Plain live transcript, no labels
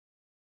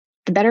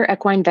the Better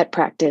Equine Vet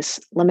Practice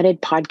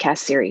limited podcast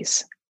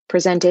series,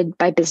 presented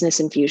by Business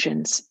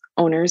Infusions,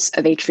 owners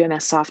of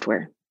HVMS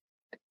Software.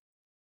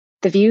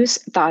 The views,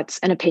 thoughts,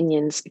 and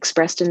opinions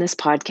expressed in this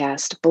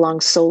podcast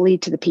belong solely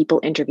to the people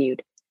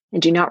interviewed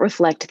and do not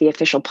reflect the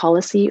official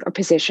policy or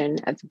position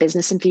of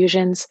Business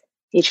Infusions,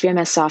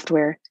 HVMS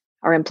Software,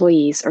 our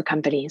employees, or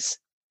companies.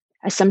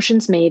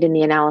 Assumptions made in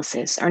the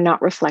analysis are not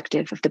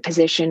reflective of the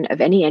position of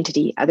any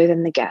entity other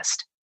than the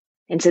guest.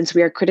 And since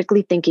we are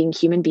critically thinking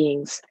human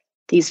beings,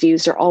 these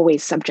views are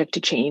always subject to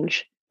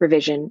change,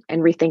 revision,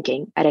 and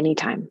rethinking at any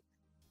time.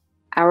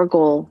 Our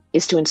goal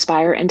is to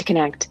inspire and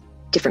connect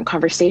different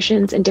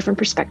conversations and different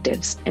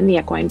perspectives in the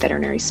equine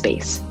veterinary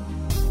space.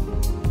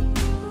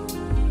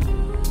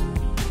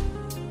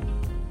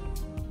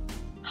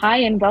 Hi,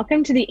 and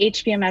welcome to the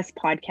HVMS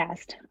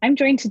podcast. I'm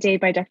joined today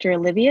by Dr.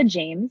 Olivia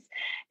James,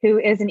 who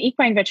is an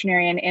equine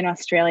veterinarian in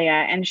Australia,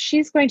 and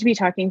she's going to be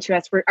talking to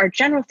us. Our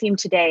general theme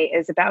today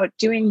is about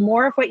doing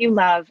more of what you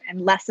love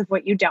and less of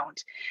what you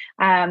don't.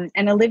 And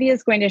Olivia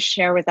is going to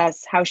share with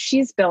us how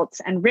she's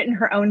built and written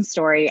her own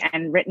story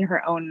and written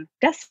her own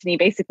destiny,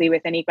 basically,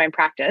 within equine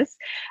practice.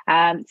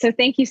 So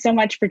thank you so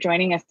much for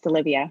joining us,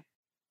 Olivia.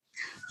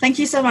 Thank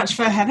you so much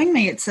for having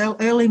me. It's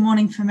early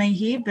morning for me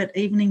here, but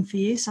evening for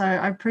you. So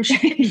I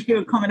appreciate you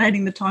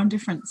accommodating the time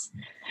difference.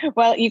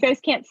 Well, you guys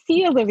can't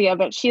see Olivia,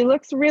 but she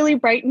looks really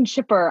bright and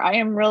chipper. I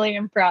am really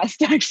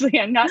impressed, actually.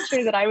 I'm not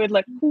sure that I would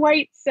look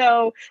quite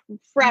so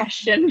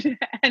fresh and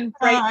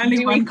bright.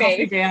 Only one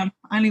coffee down.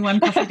 Only one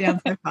coffee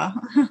down so far.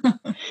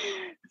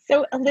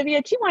 So,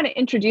 Olivia, do you want to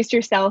introduce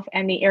yourself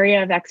and the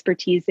area of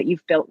expertise that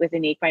you've built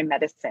within equine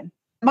medicine?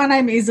 My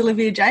name is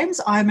Olivia James.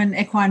 I'm an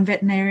equine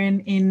veterinarian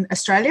in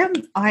Australia.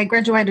 I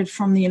graduated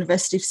from the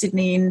University of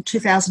Sydney in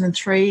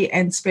 2003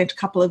 and spent a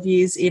couple of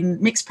years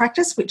in mixed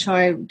practice, which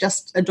I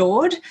just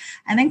adored,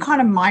 and then kind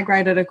of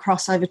migrated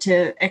across over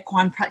to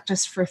equine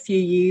practice for a few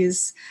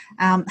years.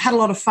 Had a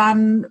lot of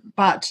fun,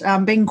 but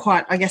being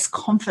quite,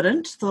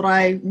 confident, thought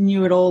I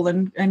knew it all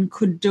and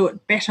could do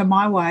it better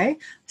my way.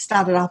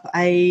 Started up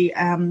a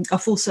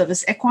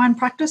full-service equine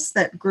practice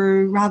that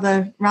grew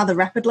rather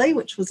rapidly,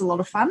 which was a lot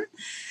of fun.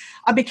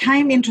 I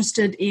became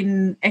interested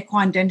in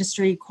equine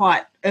dentistry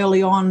quite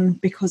early on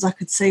because I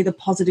could see the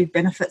positive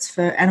benefits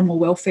for animal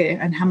welfare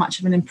and how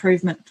much of an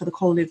improvement for the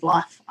quality of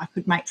life I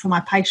could make for my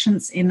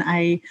patients in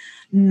a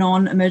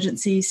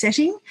non-emergency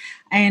setting,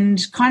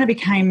 and kind of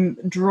became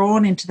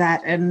drawn into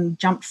that and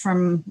jumped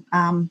from,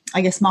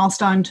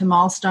 milestone to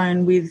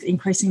milestone with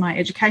increasing my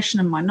education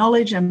and my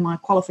knowledge and my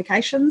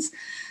qualifications,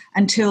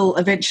 until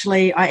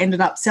eventually I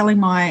ended up selling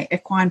my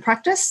equine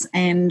practice,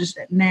 and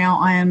now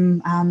I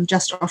am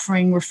just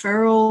offering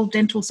referral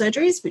dental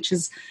surgeries, which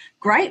is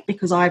great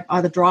because I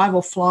either drive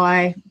or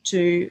fly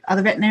to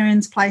other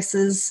veterinarians'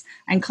 places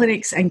and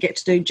clinics and get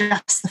to do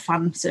just the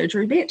fun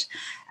surgery bit.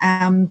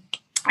 And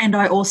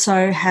I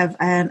also have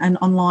an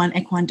online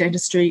equine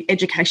dentistry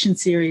education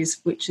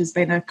series, which has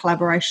been a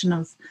collaboration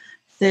of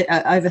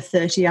over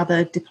 30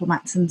 other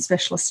diplomats and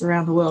specialists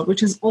around the world,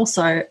 which is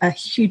also a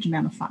huge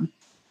amount of fun.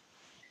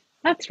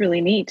 That's really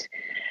neat.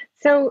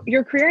 So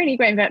your career in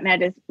equine vet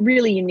med is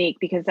really unique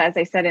because, as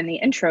I said in the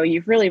intro,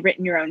 you've really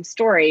written your own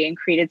story and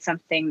created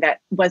something that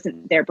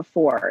wasn't there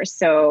before.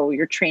 So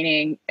you're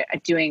training,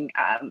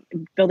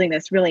 building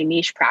this really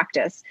niche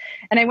practice.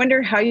 And I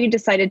wonder how you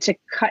decided to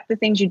cut the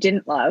things you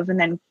didn't love and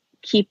then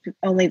keep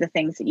only the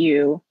things that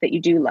you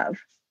do love.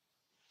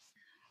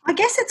 I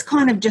guess it's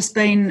kind of just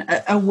been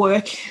a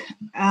work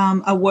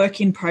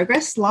in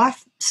progress.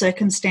 Life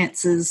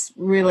circumstances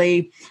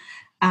really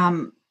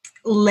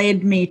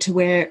led me to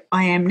where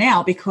I am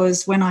now,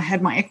 because when I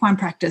had my equine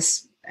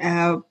practice,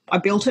 I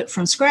built it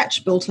from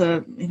scratch, built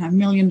a $1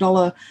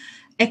 million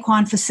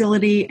equine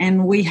facility,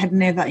 and we had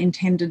never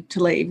intended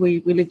to leave.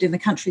 We lived in the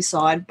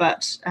countryside,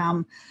 but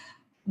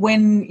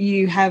when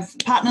you have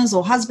partners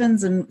or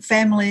husbands and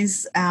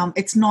families,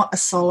 it's not a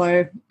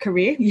solo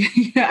career.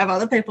 You have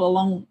other people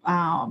along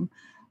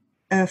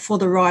for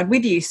the ride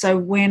with you. So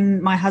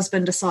when my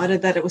husband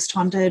decided that it was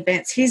time to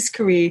advance his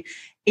career,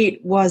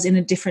 it was in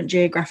a different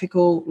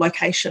geographical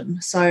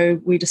location. So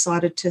we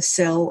decided to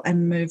sell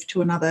and move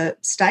to another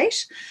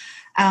state.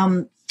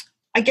 I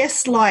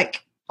guess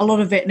like a lot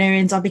of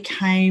veterinarians, I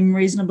became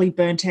reasonably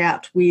burnt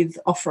out with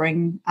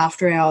offering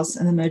after hours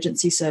and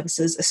emergency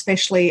services,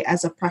 especially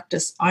as a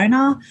practice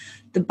owner.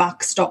 The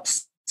buck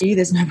stops you.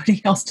 There's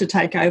nobody else to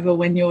take over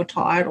when you're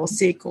tired or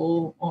sick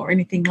or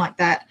anything like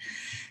that.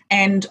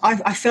 And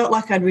I felt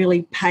like I'd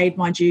really paid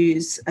my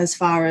dues as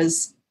far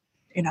as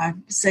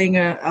seeing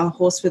a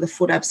horse with a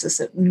foot abscess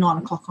at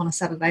 9:00 on a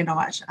Saturday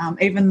night,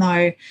 even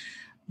though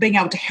being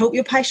able to help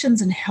your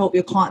patients and help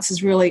your clients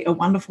is really a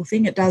wonderful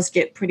thing, it does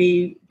get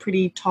pretty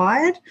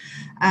tired.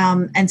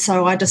 And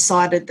so I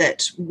decided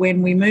that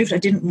when we moved, I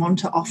didn't want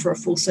to offer a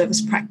full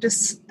service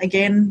practice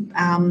again.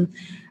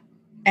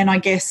 And I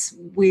guess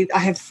I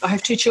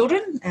have two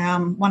children.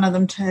 One of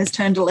them has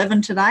turned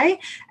 11 today,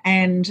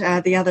 and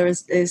the other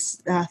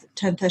is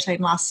turned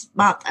 13 last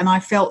month. And I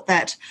felt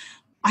that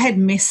I had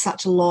missed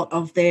such a lot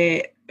of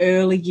their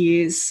early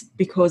years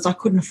because I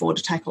couldn't afford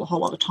to take a whole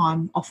lot of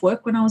time off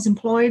work when I was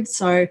employed.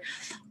 So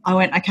I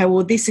went, okay,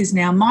 well, this is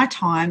now my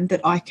time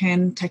that I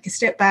can take a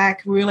step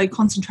back, really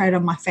concentrate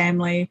on my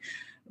family.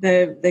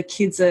 The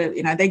kids are,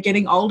 they're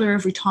getting older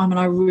every time, and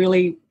I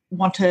really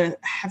want to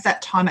have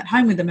that time at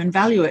home with them and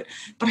value it.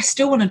 But I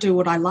still want to do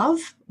what I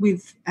love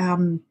with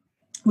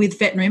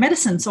veterinary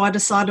medicine. So I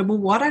decided, well,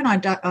 why don't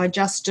I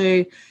just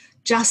do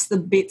just the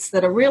bits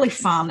that are really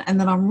fun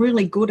and that I'm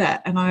really good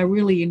at and I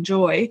really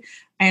enjoy,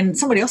 and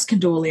somebody else can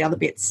do all the other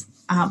bits.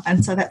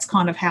 And so that's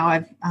kind of how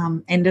I've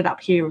ended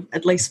up here,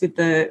 at least with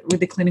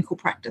the clinical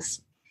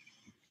practice.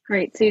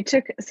 Great.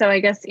 So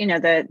I guess,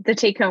 the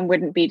take home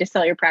wouldn't be to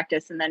sell your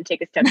practice and then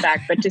take a step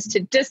back, but just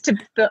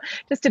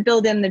to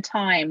build in the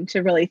time to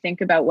really think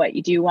about what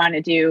you do want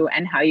to do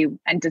and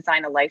and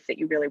design a life that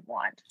you really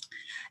want.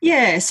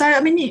 Yeah. So,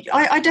 I mean,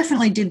 I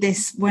definitely did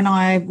this when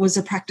I was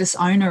a practice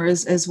owner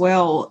as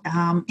well,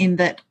 in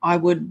that I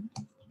would,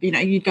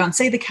 you'd go and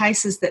see the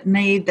cases that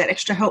need that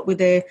extra help with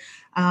their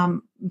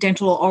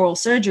dental or oral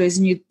surgeries,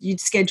 and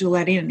you'd schedule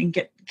that in and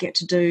get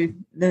to do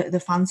the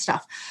fun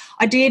stuff.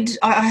 I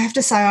have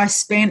to say I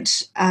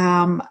spent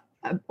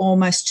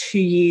almost 2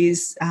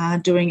 years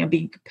doing a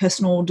big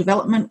personal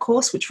development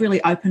course, which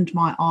really opened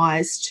my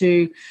eyes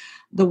to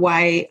the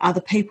way other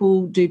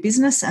people do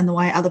business and the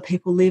way other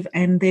people live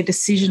and their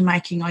decision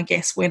making, I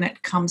guess, when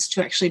it comes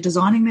to actually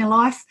designing their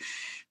life.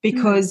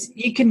 Because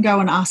you can go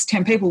and ask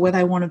 10 people where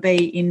they want to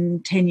be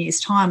in 10 years'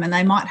 time, and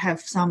they might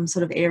have some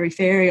sort of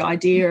airy-fairy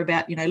idea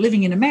about,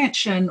 living in a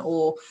mansion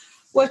or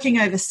working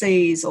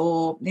overseas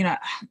or,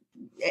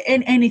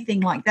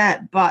 anything like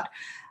that. But,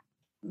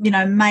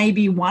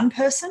 maybe one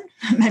person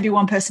out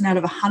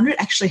of 100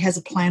 actually has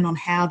a plan on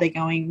how they're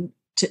going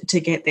to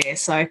get there.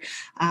 So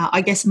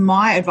I guess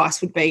my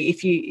advice would be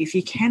if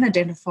you can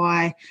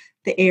identify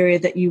the area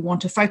that you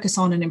want to focus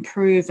on and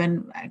improve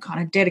and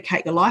kind of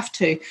dedicate your life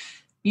to,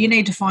 you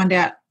need to find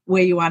out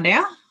where you are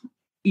now.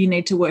 You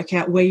need to work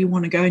out where you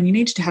want to go, and you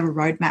need to have a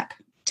roadmap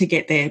to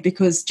get there,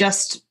 because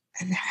just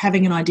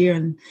having an idea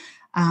and,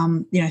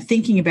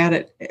 thinking about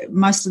it,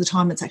 most of the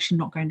time it's actually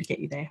not going to get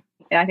you there.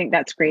 Yeah, I think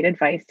that's great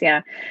advice.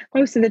 Yeah.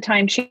 Most of the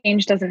time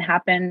change doesn't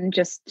happen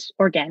just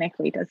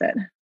organically, does it?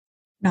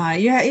 No,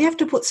 you have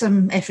to put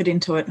some effort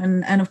into it.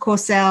 And of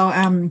course, our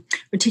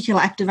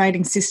reticular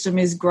activating system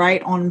is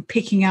great on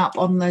picking up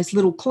on those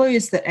little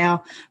clues that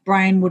our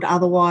brain would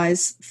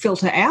otherwise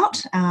filter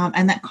out,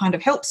 and that kind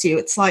of helps you.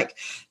 It's like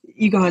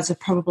you guys have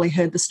probably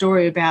heard the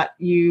story about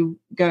you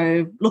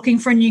go looking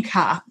for a new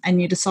car and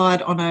you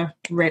decide on a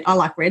red. I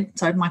like red,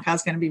 so my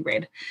car's going to be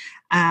red.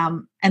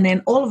 And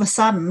then all of a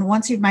sudden,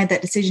 once you've made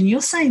that decision,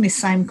 you're seeing this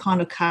same kind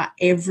of car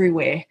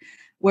everywhere.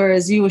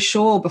 Whereas you were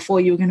sure before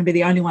you were going to be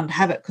the only one to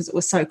have it because it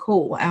was so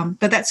cool.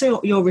 But that's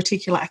your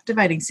reticular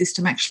activating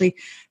system actually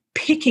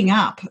picking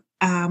up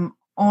on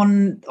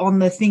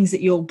the things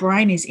that your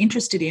brain is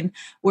interested in,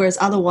 whereas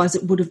otherwise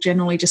it would have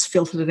generally just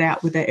filtered it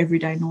out with their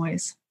everyday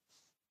noise.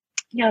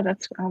 Yeah,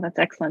 that's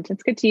excellent.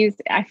 It's good to use.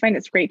 I find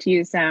it's great to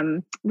use,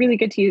 really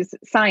good to use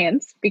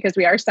science, because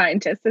we are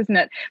scientists, isn't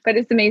it? But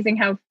it's amazing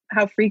how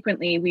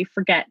frequently we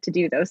forget to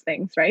do those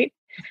things, right?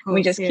 Course,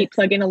 we just keep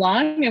plugging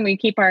along, and we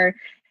keep our,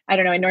 I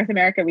don't know, in North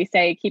America, we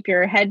say, keep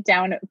your head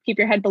down, keep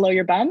your head below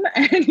your bum,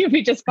 and you'll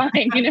be just fine,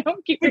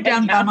 keep your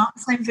head down.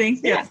 Same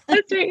thing. Yeah,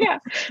 that's right. Yeah,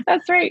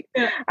 that's right.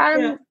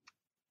 Yeah.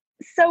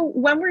 So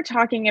when we're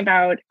talking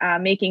about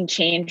making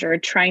change or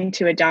trying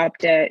to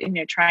adopt it,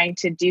 trying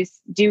to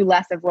do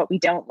less of what we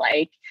don't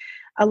like,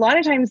 a lot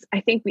of times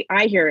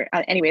I hear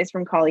anyways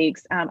from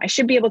colleagues, I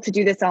should be able to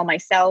do this all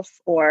myself,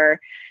 or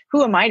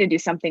who am I to do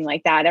something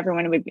like that?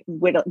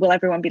 Will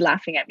everyone be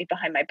laughing at me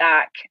behind my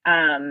back?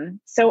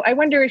 So I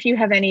wonder if you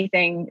have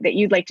anything that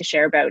you'd like to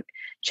share about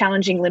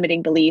challenging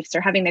limiting beliefs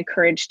or having the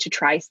courage to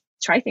try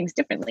things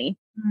differently.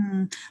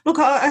 Look,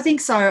 I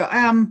think so.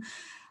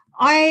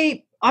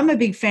 I'm a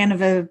big fan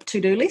of a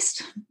to-do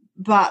list,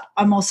 but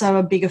I'm also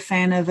a bigger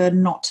fan of a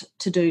not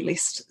to-do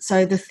list.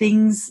 So the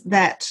things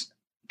that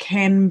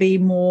can be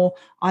more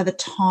either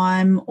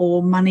time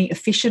or money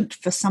efficient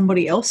for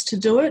somebody else to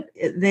do it,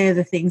 they're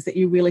the things that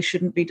you really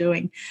shouldn't be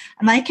doing.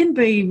 And they can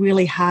be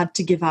really hard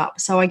to give up.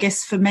 So I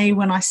guess for me,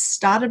 when I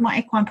started my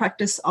equine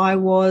practice, it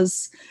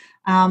was,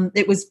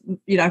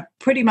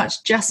 pretty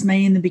much just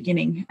me in the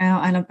beginning,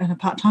 and a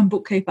part-time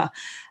bookkeeper.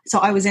 So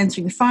I was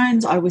answering the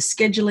phones, I was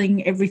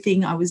scheduling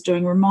everything, I was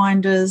doing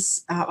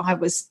reminders, I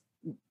was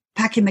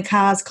packing the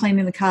cars,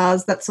 cleaning the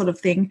cars, that sort of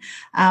thing.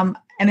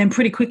 And then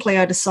pretty quickly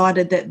I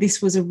decided that this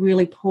was a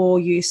really poor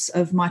use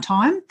of my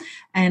time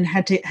and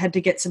had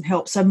to get some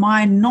help. So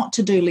my not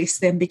to-do list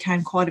then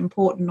became quite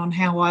important on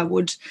how I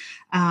would,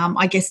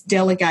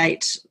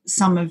 delegate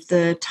some of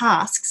the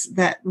tasks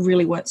that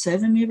really weren't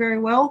serving me very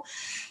well.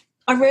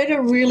 I read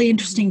a really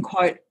interesting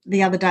quote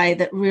the other day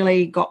that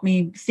really got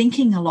me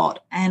thinking a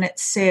lot. And it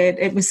said,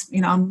 it was,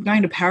 I'm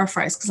going to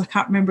paraphrase because I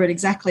can't remember it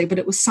exactly, but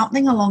it was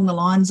something along the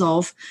lines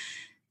of,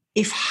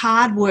 if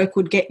hard work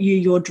would get you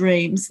your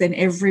dreams, then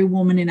every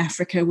woman in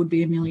Africa would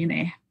be a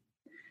millionaire.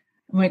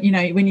 When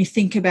you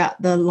think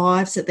about the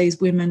lives that these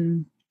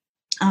women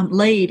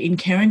lead in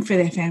caring for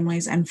their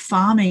families and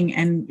farming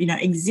and,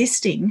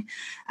 existing,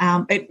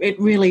 it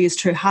really is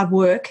true. Hard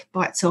work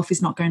by itself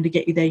is not going to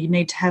get you there. You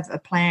need to have a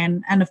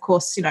plan. And of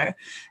course,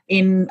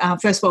 in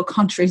first world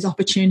countries,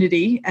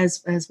 opportunity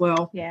as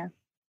well. Yeah.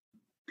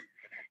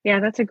 Yeah,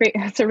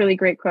 that's a really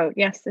great quote.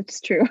 Yes, it's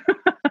true.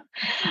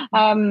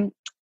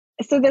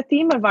 So the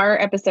theme of our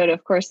episode,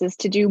 of course, is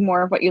to do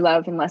more of what you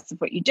love and less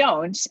of what you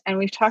don't. And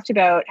we've talked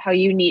about how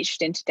you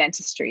niched into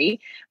dentistry,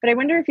 but I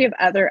wonder if you have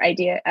other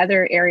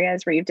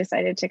areas where you've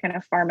decided to kind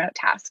of farm out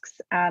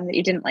tasks that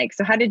you didn't like.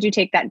 So how did you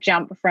take that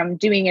jump from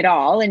doing it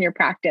all in your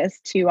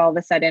practice to all of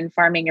a sudden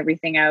farming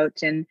everything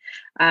out and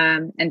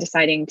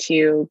deciding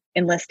to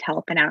enlist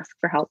help and ask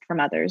for help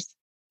from others?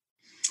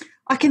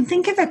 I can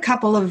think of a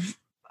couple of,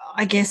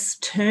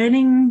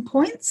 turning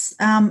points.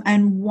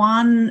 And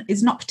one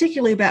is not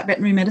particularly about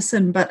veterinary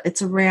medicine, but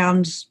it's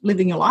around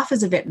living your life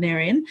as a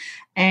veterinarian.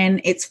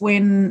 And it's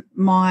when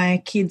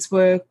my kids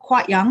were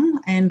quite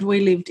young and we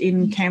lived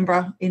in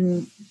Canberra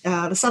in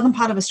the southern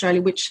part of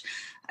Australia, which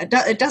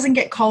it doesn't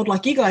get cold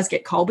like you guys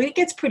get cold, but it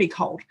gets pretty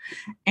cold.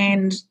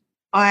 And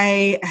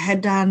I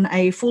had done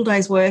a full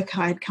day's work.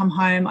 I'd come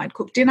home, I'd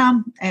cook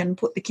dinner and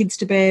put the kids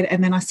to bed,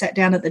 and then I sat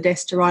down at the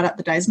desk to write up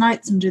the day's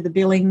notes and do the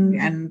billing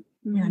and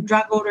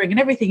drug ordering and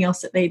everything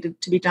else that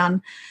needed to be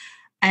done.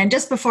 And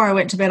just before I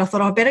went to bed, I thought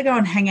I'd better go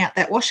and hang out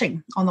that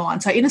washing on the line.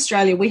 So in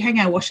Australia, we hang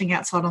our washing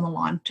outside on the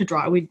line to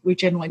dry. We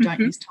generally don't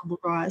use tumble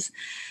dryers.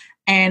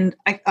 And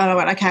I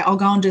went, okay, I'll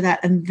go and do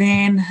that, and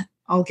then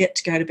I'll get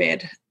to go to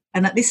bed.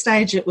 And at this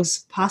stage, it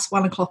was past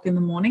 1 o'clock in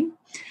the morning.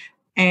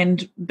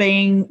 And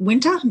being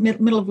winter,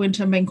 middle of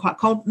winter, and being quite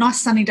cold, nice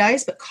sunny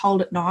days, but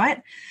cold at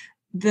night,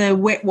 the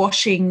wet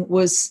washing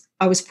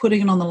I was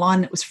putting it on the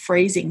line. It was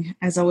freezing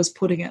as I was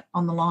putting it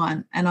on the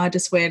line. And I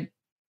just went,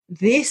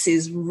 this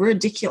is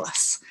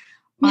ridiculous.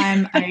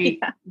 I'm a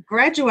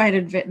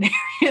graduated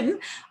veterinarian.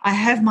 I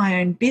have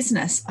my own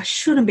business. I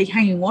shouldn't be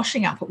hanging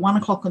washing up at 1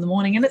 o'clock in the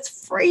morning, and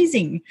it's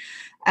freezing.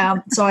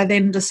 So I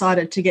then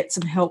decided to get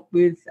some help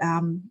with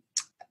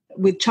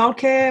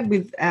childcare,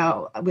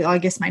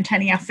 with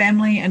maintaining our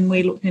family, and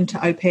we looked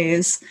into au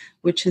pairs,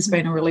 which has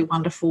been a really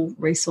wonderful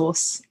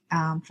resource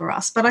for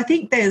us. But I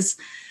think there's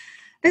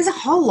a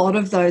whole lot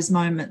of those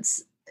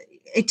moments.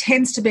 It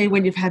tends to be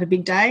when you've had a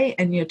big day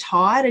and you're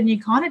tired and you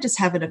kind of just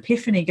have an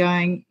epiphany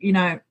going,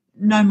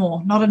 no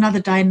more, not another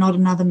day, not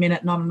another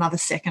minute, not another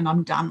second,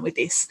 I'm done with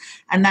this.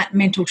 And that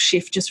mental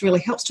shift just really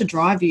helps to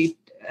drive you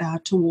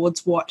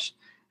towards what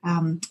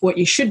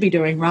you should be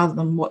doing rather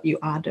than what you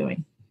are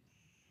doing.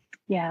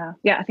 Yeah,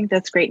 I think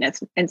that's great. And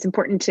it's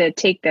important to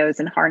take those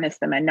and harness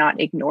them and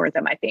not ignore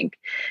them, I think.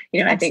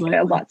 Absolutely. I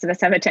think lots of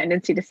us have a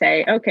tendency to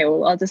say, okay,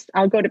 well,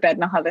 I'll go to bed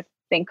and I'll have a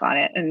think on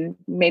it, and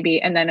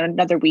then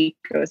another week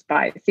goes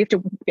by. So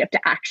you have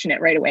to action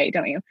it right away,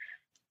 don't you?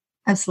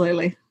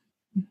 Absolutely.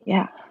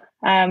 Yeah.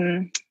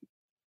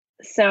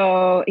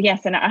 So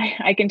yes, and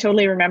I can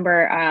totally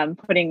remember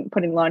putting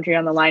laundry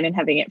on the line and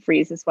having it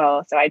freeze as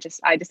well. So I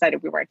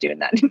decided we weren't doing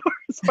that anymore.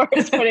 As far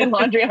as putting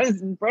laundry,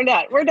 we're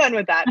done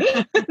with that.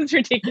 It's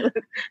ridiculous.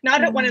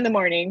 Not at 1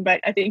 a.m, but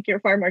I think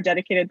you're far more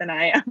dedicated than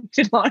I am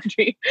to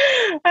laundry.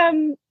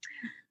 And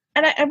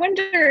I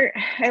wonder,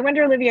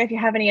 Olivia, if you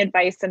have any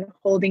advice on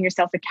holding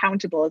yourself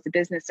accountable as a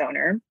business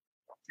owner.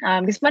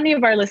 Because many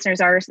of our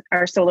listeners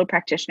are solo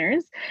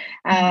practitioners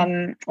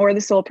or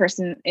the sole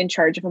person in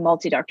charge of a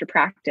multi-doctor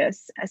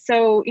practice.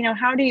 So,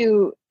 how do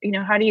you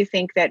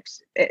think that,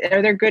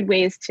 are there good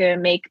ways to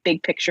make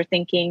big picture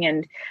thinking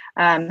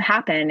and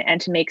happen and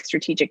to make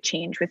strategic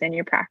change within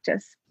your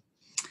practice?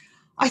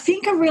 I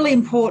think a really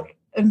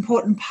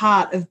important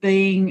part of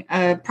being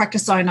a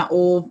practice owner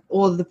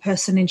or the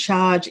person in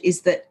charge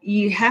is that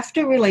you have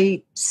to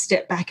really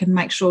step back and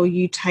make sure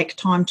you take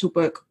time to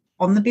work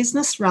on the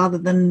business rather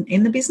than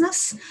in the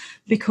business,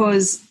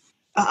 because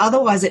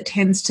otherwise it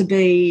tends to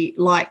be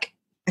like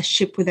a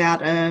ship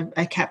without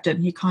a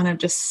captain. You're kind of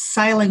just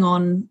sailing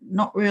on,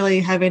 not really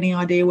have any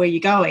idea where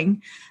you're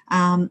going,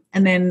 and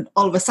then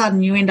all of a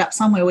sudden you end up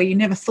somewhere where you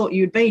never thought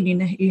you'd be,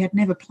 and you had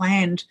never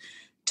planned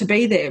to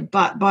be there.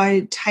 But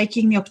by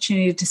taking the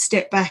opportunity to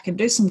step back and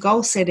do some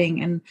goal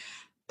setting and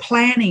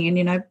planning,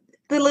 and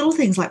the little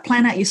things like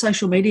plan out your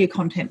social media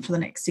content for the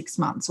next 6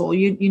 months, or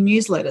your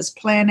newsletters,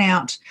 plan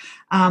out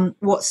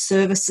what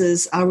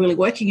services are really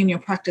working in your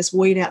practice,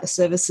 weed out the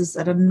services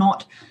that are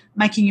not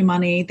making you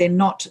money, they're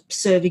not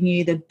serving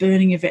you, they're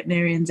burning your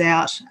veterinarians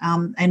out,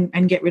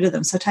 and get rid of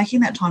them. So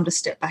taking that time to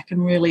step back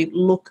and really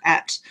look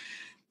at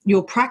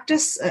your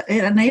practice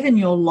and even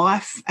your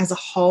life as a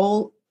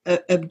whole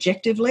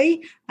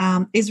objectively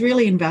is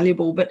really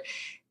invaluable. But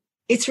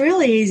it's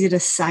really easy to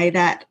say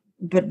that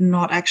but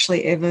not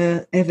actually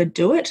ever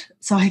do it.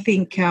 So I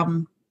think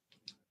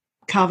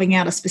carving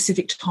out a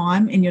specific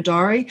time in your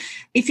diary,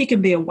 if you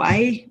can be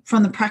away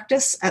from the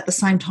practice at the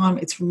same time,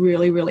 it's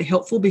really, really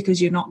helpful,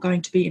 because you're not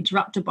going to be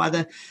interrupted by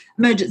the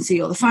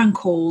emergency or the phone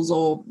calls,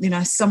 or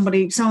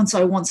somebody,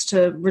 so-and-so wants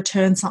to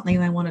return something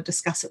and they want to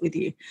discuss it with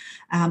you.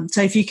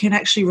 So if you can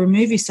actually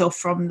remove yourself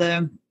from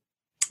the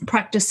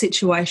practice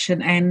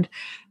situation and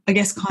I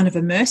guess, kind of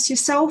immerse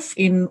yourself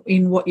in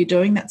what you're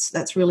doing,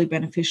 that's really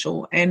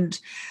beneficial. And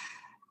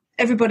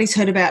everybody's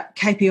heard about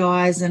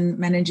KPIs and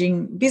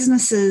managing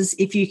businesses.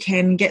 If you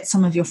can get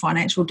some of your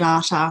financial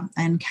data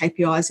and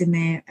KPIs in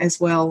there as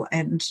well,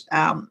 and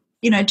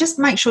just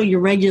make sure you're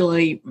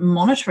regularly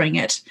monitoring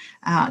it,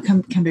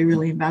 can be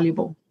really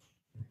invaluable.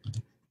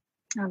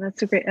 Oh,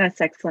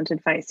 that's excellent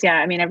advice. Yeah,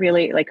 I mean, I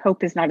really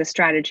hope is not a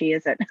strategy,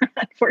 is it?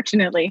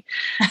 Unfortunately.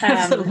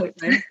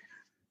 Absolutely.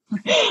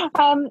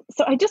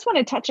 So I just want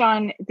to touch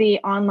on the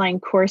online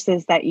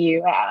courses that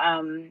you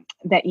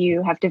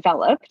have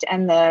developed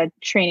and the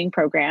training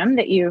program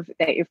that you've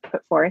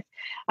put forth.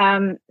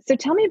 So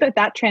tell me about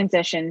that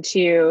transition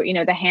to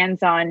the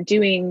hands-on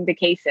doing the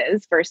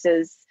cases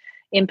versus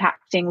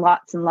impacting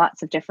lots and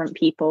lots of different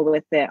people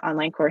with the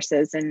online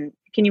courses. And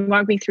can you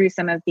walk me through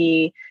some of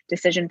the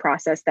decision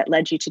process that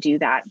led you to do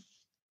that?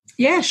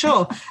 Yeah,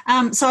 sure.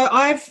 So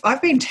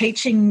I've been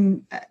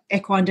teaching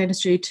equine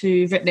dentistry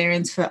to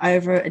veterinarians for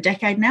over a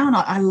decade now, and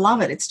I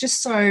love it. It's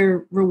just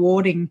so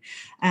rewarding.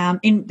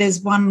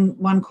 There's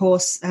one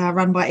course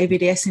run by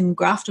EVDS in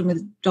Grafton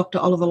with Dr.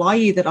 Oliver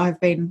Lyu that I've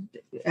been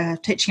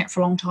teaching it for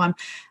a long time.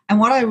 And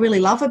what I really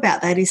love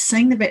about that is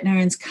seeing the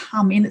veterinarians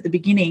come in at the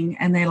beginning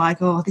and they're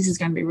like, oh, this is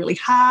going to be really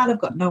hard. I've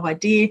got no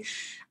idea.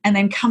 And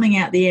then coming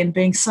out the end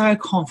being so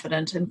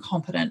confident and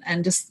competent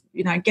and just,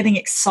 getting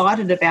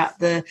excited about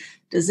the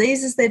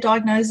diseases they're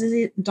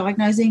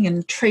diagnosing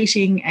and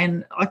treating.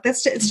 And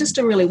it's just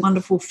a really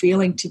wonderful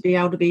feeling to be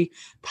able to be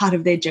part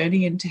of their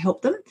journey and to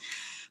help them.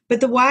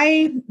 But the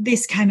way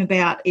this came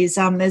about is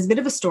there's a bit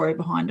of a story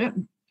behind it.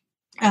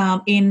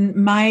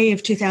 In May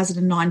of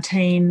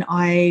 2019,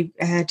 I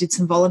did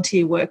some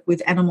volunteer work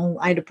with Animal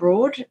Aid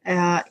Abroad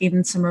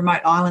in some remote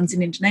islands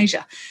in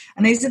Indonesia.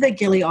 And these are the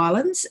Gili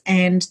Islands,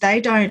 and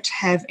they don't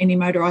have any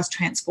motorised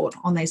transport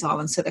on these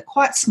islands. So they're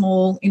quite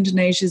small.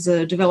 Indonesia's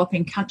a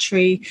developing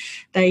country.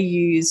 They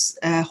use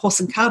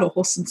horse and cart or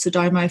horse and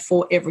Sudomo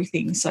for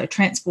everything. So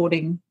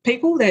transporting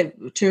people,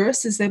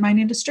 tourists is their main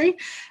industry.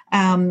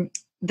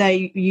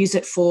 They use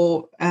it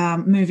for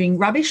moving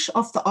rubbish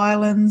off the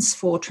islands,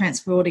 for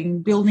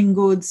transporting building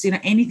goods,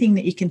 anything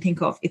that you can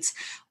think of. It's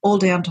all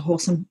down to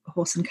horse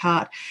and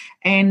cart.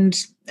 And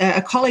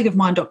a colleague of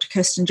mine, Dr.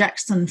 Kirsten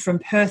Jackson from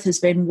Perth, has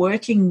been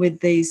working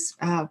with these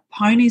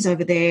ponies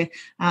over there,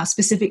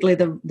 specifically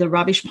the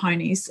rubbish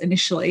ponies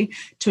initially,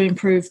 to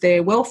improve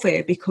their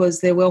welfare, because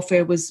their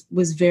welfare was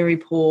very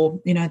poor.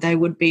 They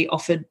would be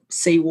offered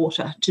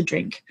seawater to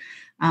drink.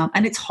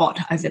 And it's hot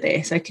over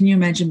there. So can you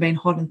imagine being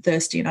hot and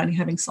thirsty and only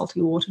having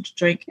salty water to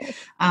drink?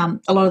 A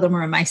lot of them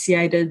were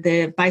emaciated.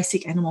 Their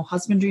basic animal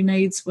husbandry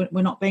needs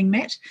were not being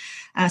met.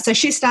 So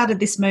she started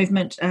this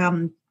movement,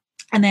 and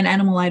then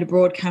Animal Aid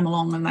Abroad came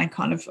along, and they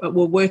kind of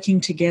were working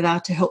together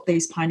to help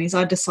these ponies.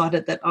 I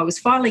decided that I was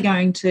finally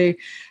going to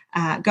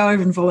go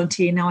over and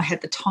volunteer. Now I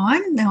had the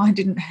time. Now I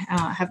didn't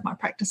have my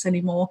practice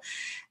anymore.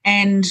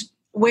 And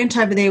went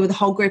over there with a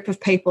whole group of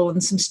people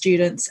and some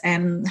students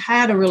and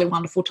had a really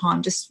wonderful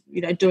time just,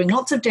 doing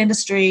lots of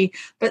dentistry,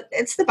 but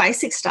it's the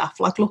basic stuff,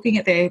 like looking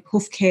at their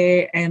hoof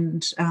care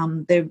and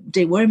their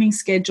deworming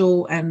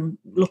schedule and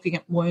looking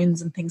at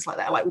wounds and things like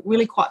that, like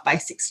really quite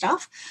basic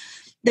stuff.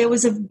 There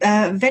was a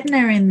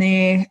veterinarian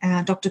there,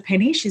 Dr.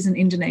 Penny. She's an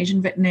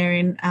Indonesian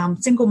veterinarian,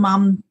 single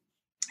mum,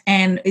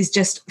 and is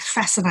just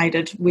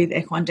fascinated with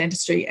equine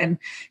dentistry. And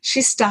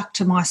she stuck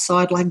to my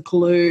side like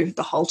glue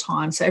the whole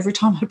time. So every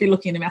time I'd be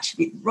looking in her mouth, she'd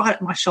be right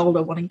at my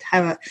shoulder wanting to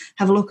have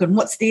a look and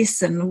what's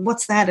this and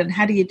what's that and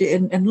how do you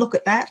do and look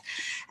at that.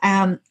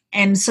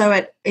 And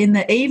so in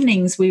the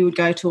evenings we would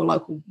go to a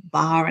local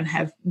bar and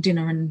have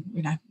dinner and,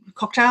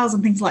 cocktails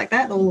and things like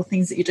that, all the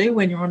things that you do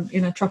when you're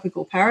in a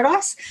tropical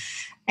paradise.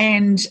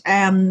 And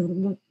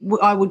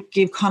I would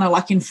give kind of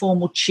like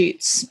informal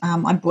tutes.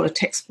 I brought a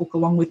textbook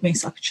along with me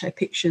so I could show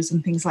pictures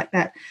and things like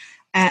that.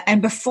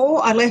 And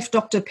before I left,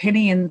 Dr.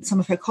 Penny and some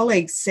of her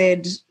colleagues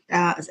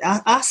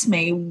asked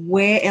me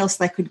where else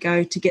they could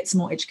go to get some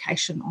more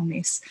education on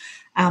this.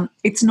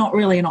 It's not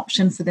really an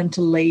option for them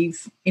to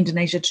leave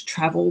Indonesia to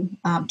travel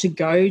to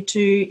go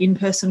to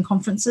in-person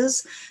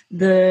conferences.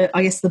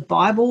 The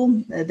Bible,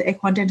 the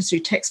equine dentistry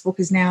textbook,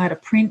 is now out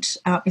of print.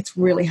 It's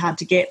really hard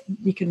to get.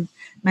 You can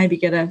maybe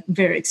get a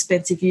very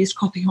expensive used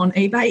copy on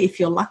eBay if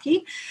you're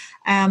lucky.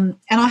 And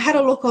I had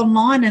a look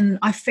online and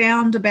I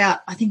found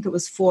about, I think it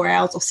was 4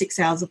 hours or 6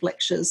 hours of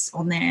lectures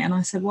on there. And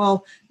I said,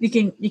 well, you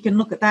can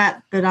look at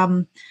that, but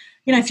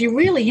if you're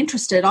really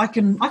interested, I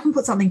can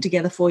put something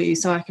together for you.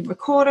 So I can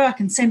record it, I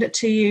can send it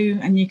to you,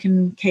 and you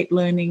can keep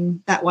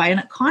learning that way. And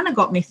it kind of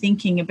got me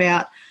thinking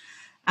about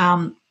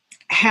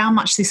how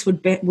much this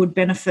would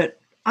benefit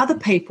other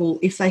people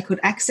if they could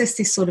access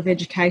this sort of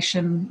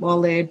education while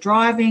they're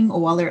driving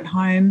or while they're at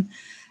home,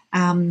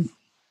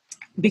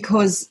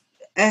 because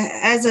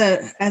as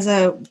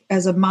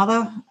a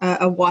mother,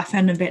 a wife,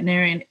 and a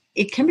veterinarian,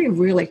 it can be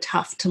really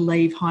tough to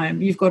leave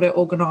home. You've got to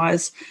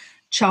organise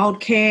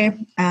childcare.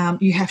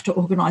 You have to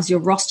organise your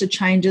roster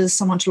changes,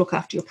 someone to look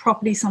after your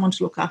property, someone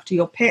to look after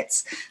your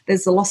pets.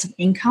 There's the loss of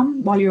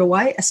income while you're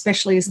away,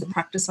 especially as the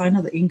practice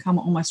owner. The income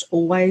almost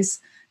always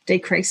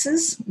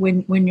decreases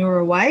when you're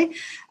away.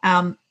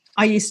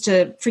 I used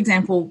to, for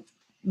example,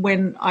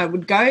 when I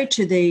would go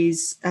to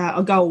these,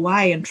 or go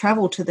away and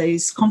travel to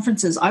these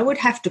conferences, I would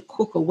have to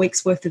cook a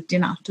week's worth of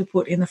dinner to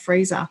put in the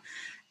freezer.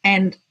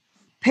 And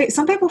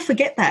some people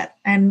forget that,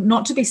 and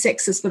not to be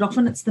sexist, but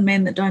often it's the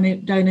men that don't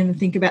even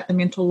think about the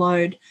mental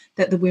load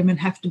that the women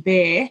have to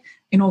bear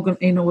in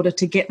order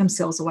to get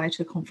themselves away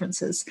to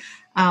conferences.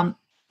 And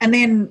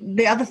then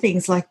the other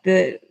things like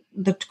the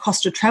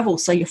cost of travel,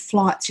 so your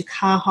flights, your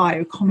car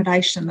hire,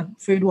 accommodation, the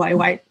food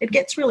away, it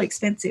gets really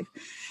expensive.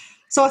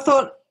 So I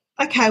thought,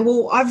 okay,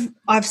 well,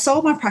 I've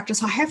sold my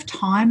practice. I have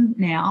time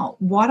now.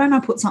 Why don't I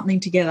put something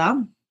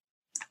together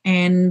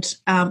and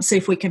see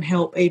if we can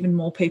help even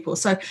more people?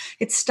 So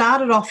it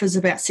started off as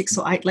about 6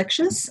 or 8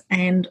 lectures,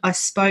 and I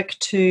spoke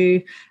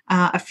to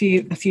a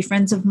few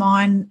friends of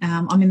mine.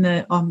 I'm in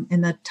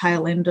the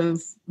tail end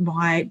of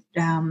my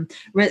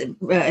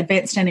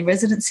advanced standing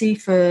residency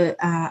for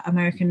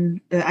American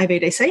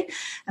AVDC,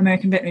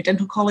 American Veterinary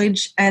Dental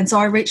College, and so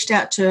I reached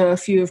out to a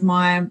few of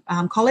my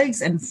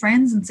colleagues and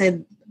friends and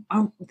said,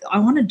 I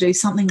want to do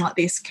something like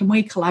this. Can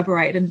we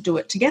collaborate and do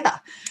it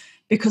together?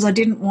 Because I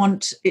didn't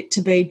want it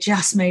to be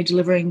just me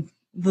delivering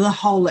the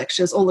whole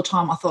lectures all the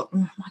time. I thought it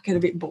might get a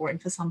bit boring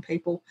for some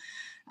people.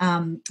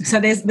 So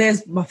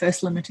there's my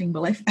first limiting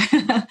belief.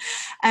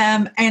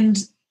 And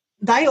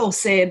they all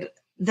said,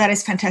 that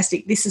is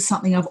fantastic. This is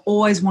something I've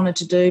always wanted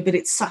to do, but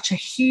it's such a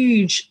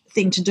huge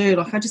thing to do.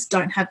 Like, I just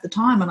don't have the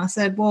time. And I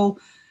said, well,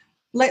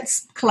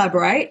 let's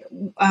collaborate.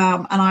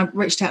 And I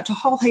reached out to a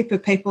whole heap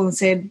of people and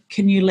said,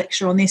 can you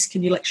lecture on this?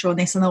 Can you lecture on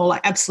this? And they were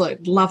like,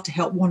 absolutely, love to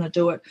help, want to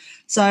do it.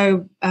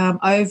 So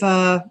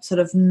over sort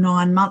of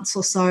 9 months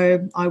or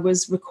so, I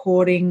was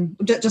recording,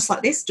 just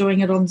like this, doing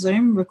it on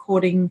Zoom,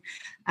 recording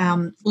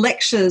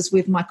lectures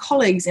with my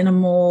colleagues in a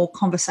more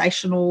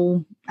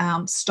conversational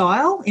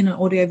style, in an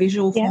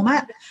audiovisual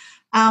format.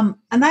 And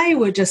they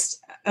were just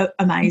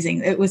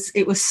amazing. It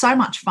was so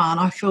much fun.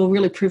 I feel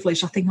really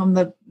privileged. I think I'm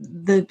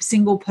the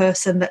single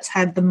person that's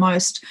had the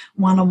most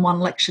one-on-one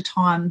lecture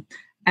time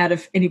out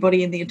of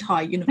anybody in the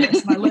entire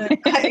universe. And I learned,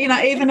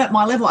 even at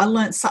my level, I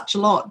learned such a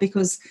lot,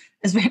 because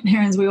as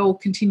veterinarians, we all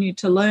continue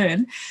to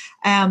learn.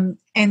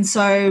 And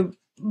so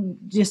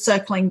just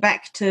circling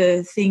back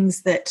to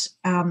things that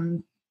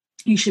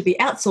you should be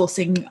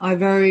outsourcing, I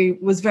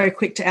was very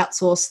quick to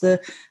outsource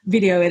the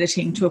video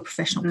editing to a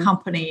professional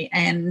company,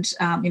 and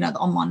the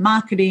online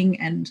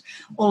marketing and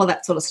all of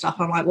that sort of stuff.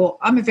 I'm like, well,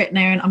 I'm a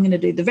veterinarian, I'm going to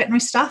do the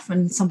veterinary stuff,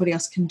 and somebody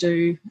else can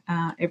do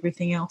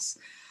everything else.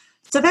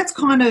 So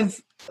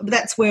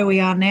that's where we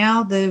are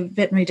now. The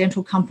veterinary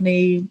dental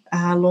company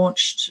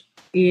launched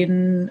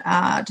in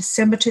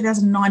December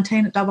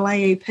 2019 at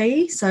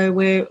AAEP. So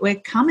we're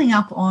coming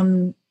up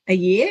on a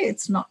year.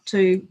 It's not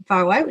too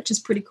far away, which is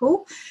pretty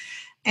cool.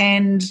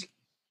 And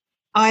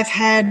we have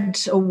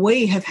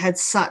had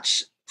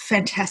such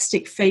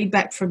fantastic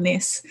feedback from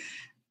this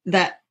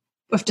that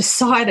we've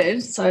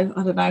decided, so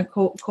I don't know,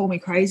 call me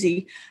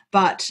crazy,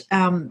 but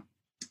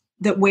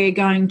that we're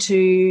going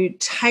to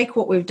take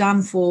what we've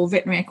done for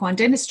veterinary equine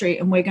dentistry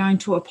and we're going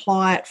to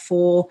apply it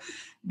for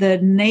the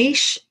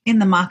niche in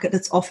the market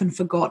that's often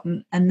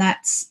forgotten, and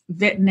that's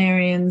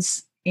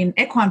veterinarians in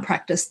equine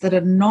practice that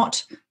are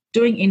not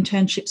doing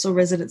internships or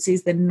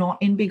residencies. They're not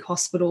in big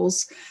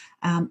hospitals.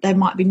 They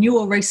might be new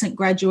or recent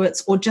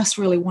graduates, or just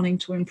really wanting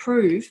to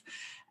improve,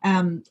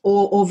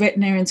 or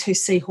veterinarians who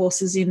see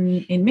horses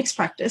in mixed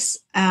practice.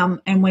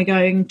 And we're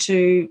going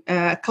to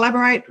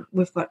collaborate.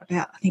 We've got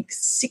about, I think,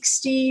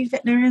 60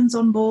 veterinarians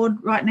on board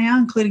right now,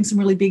 including some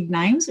really big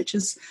names, which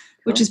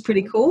is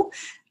pretty cool.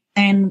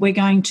 And we're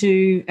going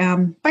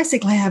to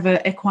basically have an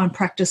equine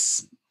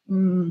practice.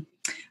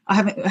 I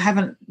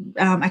haven't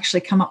actually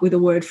come up with a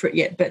word for it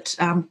yet, but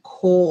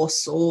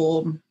course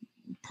or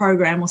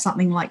program or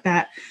something like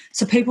that,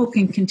 so people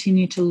can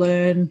continue to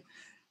learn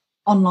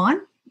online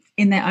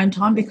in their own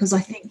time, because I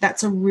think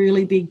that's a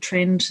really big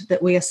trend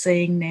that we are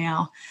seeing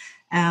now,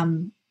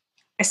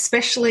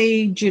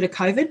 especially due to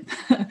COVID.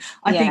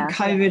 I think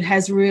COVID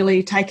has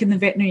really taken the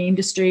veterinary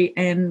industry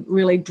and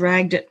really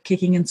dragged it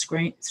kicking and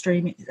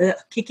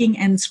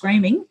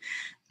screaming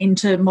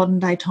into modern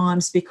day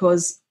times,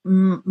 because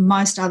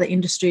most other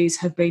industries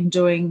have been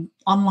doing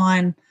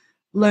online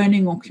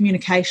learning or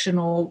communication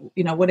or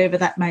whatever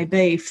that may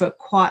be for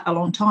quite a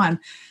long time.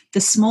 The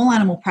small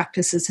animal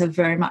practices have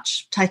very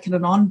much taken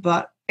it on,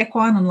 but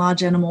equine and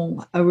large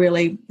animal are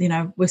really,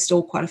 we're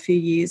still quite a few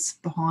years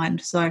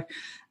behind. So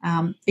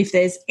if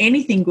there's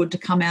anything good to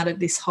come out of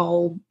this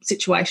whole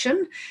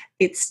situation,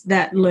 it's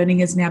that learning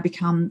has now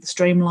become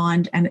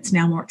streamlined and it's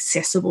now more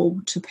accessible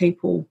to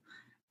people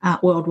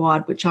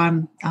worldwide, which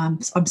I'm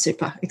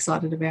super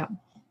excited about.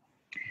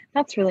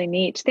 That's really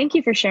neat. Thank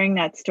you for sharing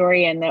that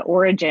story and the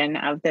origin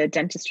of the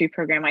dentistry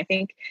program. I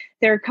think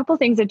there are a couple of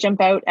things that jump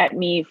out at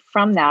me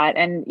from that,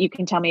 and you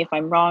can tell me if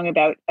I'm wrong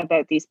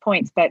about these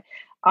points, but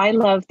I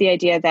love the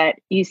idea that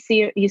you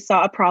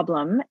saw a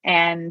problem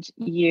and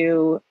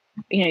you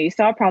saw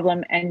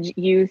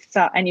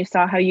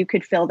how you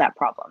could fill that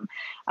problem.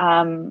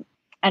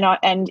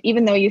 And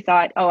even though you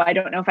thought, oh, I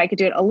don't know if I could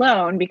do it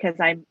alone because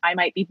I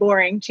might be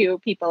boring to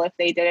people if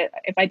I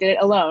did it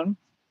alone,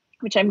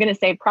 which I'm going to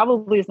say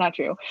probably is not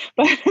true,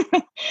 but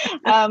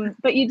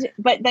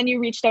but then you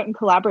reached out and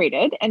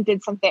collaborated and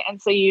did something.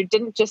 And so you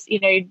didn't just,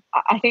 I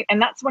think,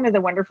 and that's one of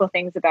the wonderful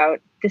things about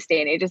this day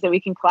and age is that we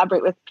can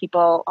collaborate with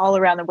people all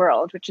around the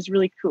world, which is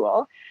really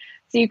cool.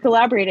 So you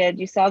collaborated,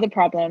 you saw the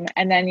problem,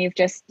 and then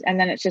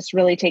it's just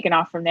really taken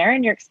off from there,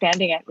 and you're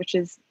expanding it, which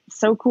is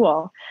so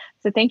cool.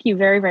 So thank you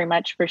very, very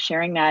much for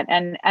sharing that.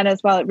 And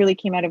as well, it really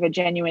came out of a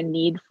genuine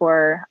need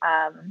for,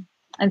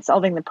 and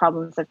solving the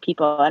problems of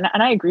people. And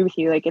I agree with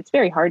you, like it's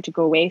very hard to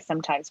go away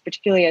sometimes,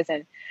 particularly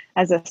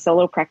as a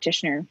solo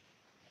practitioner.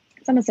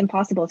 It's almost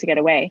impossible to get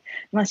away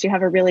unless you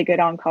have a really good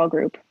on-call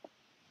group.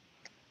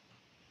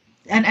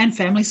 And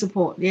family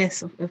support,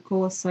 yes, of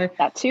course. So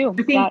that too.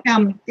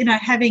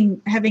 I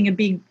think having a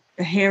big,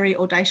 hairy,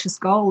 audacious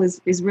goal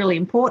is really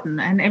important.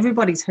 And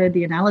everybody's heard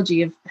the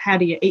analogy of how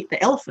do you eat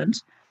the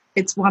elephant?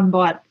 It's one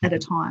bite at a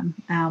time.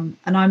 And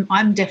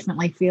I'm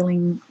definitely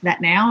feeling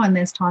that now. And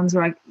there's times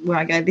where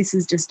I go, this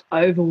is just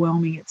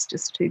overwhelming. It's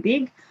just too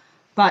big.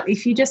 But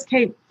if you just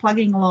keep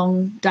plugging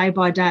along day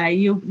by day,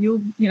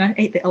 you'll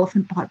eat the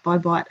elephant bite by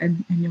bite,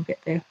 and you'll get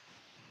there.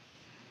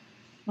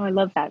 Oh, I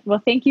love that.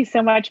 Well, thank you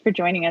so much for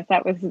joining us.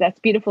 That's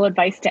beautiful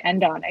advice to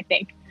end on, I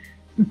think.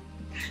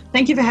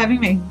 Thank you for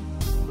having me.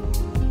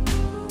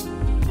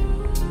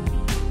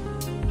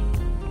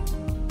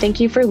 Thank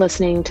you for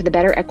listening to the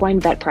Better Equine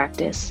Vet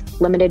Practice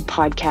Limited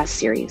podcast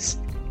series,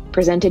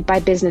 presented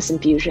by Business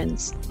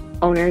Infusions,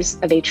 owners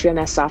of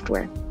HVMS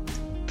Software.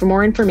 For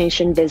more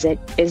information, visit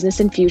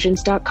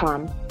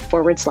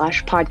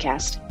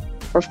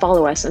businessinfusions.com/podcast or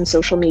follow us on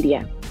social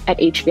media at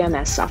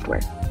HVMS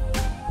Software.